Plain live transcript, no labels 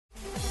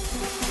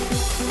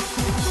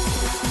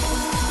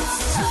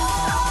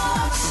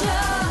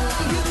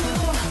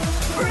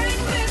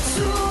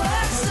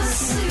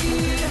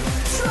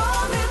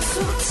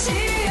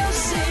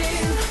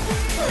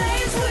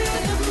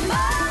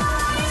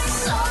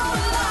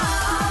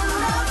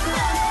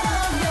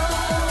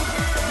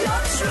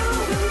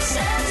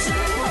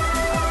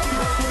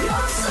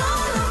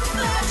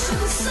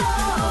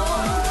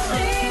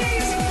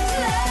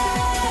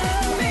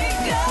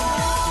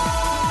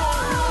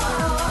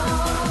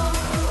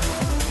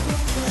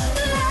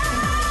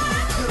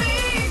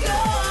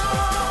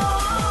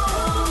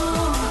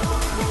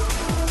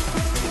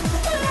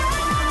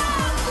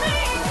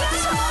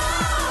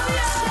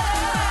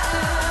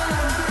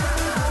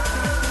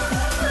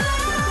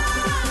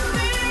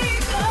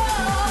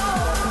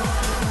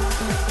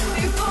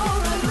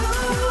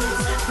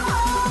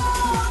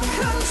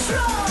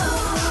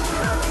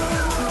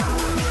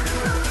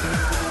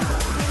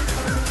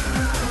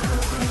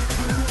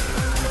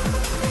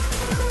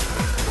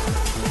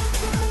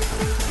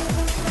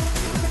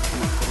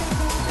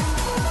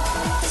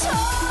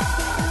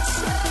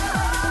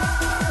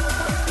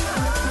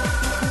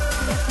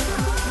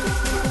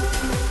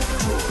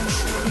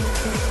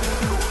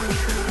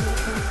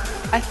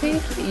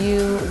think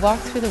you walk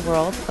through the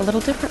world a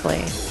little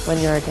differently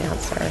when you're a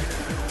dancer.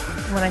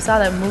 When I saw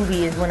that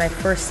movie is when I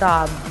first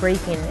saw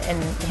breaking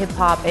and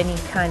hip-hop, any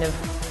kind of,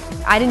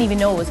 I didn't even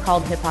know it was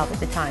called hip-hop at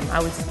the time. I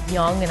was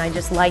young and I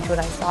just liked what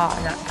I saw,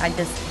 and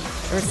there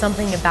was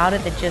something about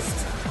it that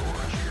just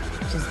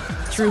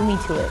drew me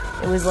to it.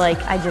 It was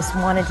like I just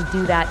wanted to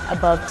do that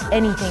above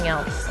anything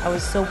else. I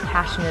was so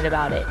passionate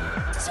about it.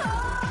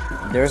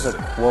 There's a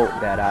quote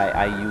that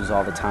I use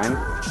all the time,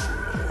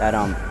 that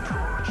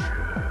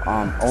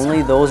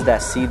only those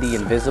that see the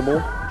invisible,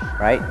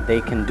 right,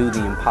 they can do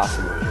the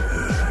impossible.